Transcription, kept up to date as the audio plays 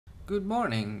Good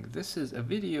morning. This is a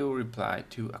video reply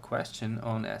to a question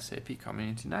on SAP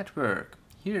Community Network.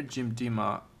 Here Jim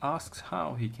Dima asks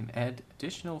how he can add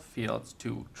additional fields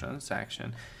to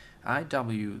transaction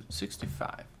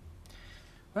IW65.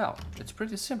 Well, it's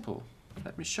pretty simple.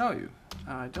 Let me show you.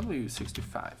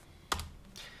 IW65.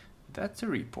 That's a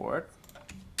report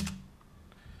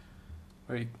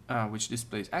which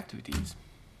displays activities.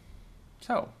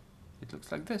 So, it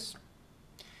looks like this.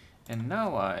 And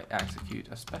now I execute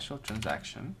a special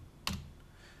transaction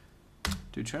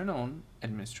to turn on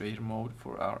administrator mode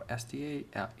for our STA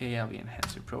ALV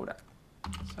Enhancer product.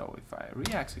 So if I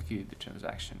re-execute the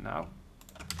transaction now,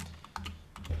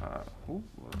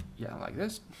 like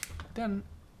this, then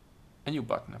a new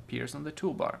button appears on the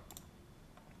toolbar.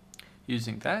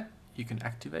 Using that, you can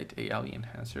activate ALV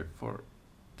Enhancer for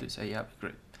this ALV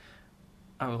grid.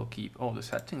 I will keep all the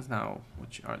settings now,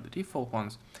 which are the default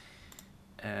ones,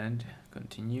 and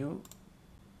continue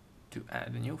to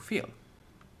add a new field.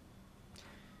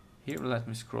 Here let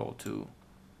me scroll to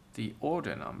the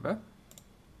order number,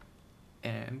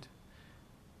 and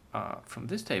from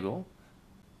this table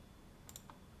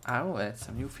I will add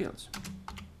some new fields.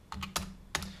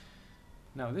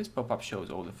 Now this pop-up shows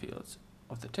all the fields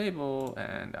of the table,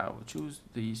 and I will choose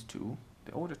these two,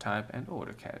 the order type and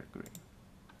order category.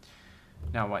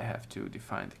 Now I have to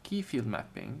define the key field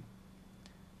mapping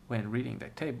when reading the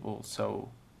table, so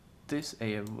this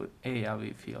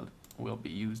ALV field will be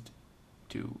used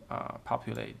to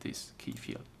populate this key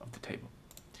field of the table.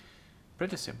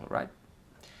 Pretty simple, right?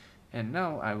 And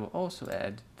now I will also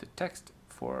add the text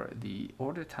for the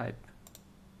order type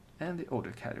and the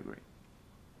order category.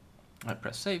 I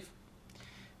press save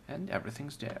and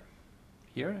everything's there.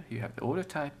 Here you have the order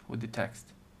type with the text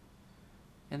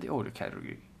and the order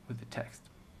category with the text.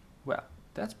 Well,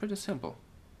 that's pretty simple.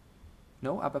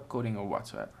 No ABAP coding or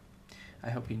whatsoever. I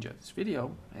hope you enjoyed this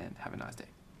video and have a nice day.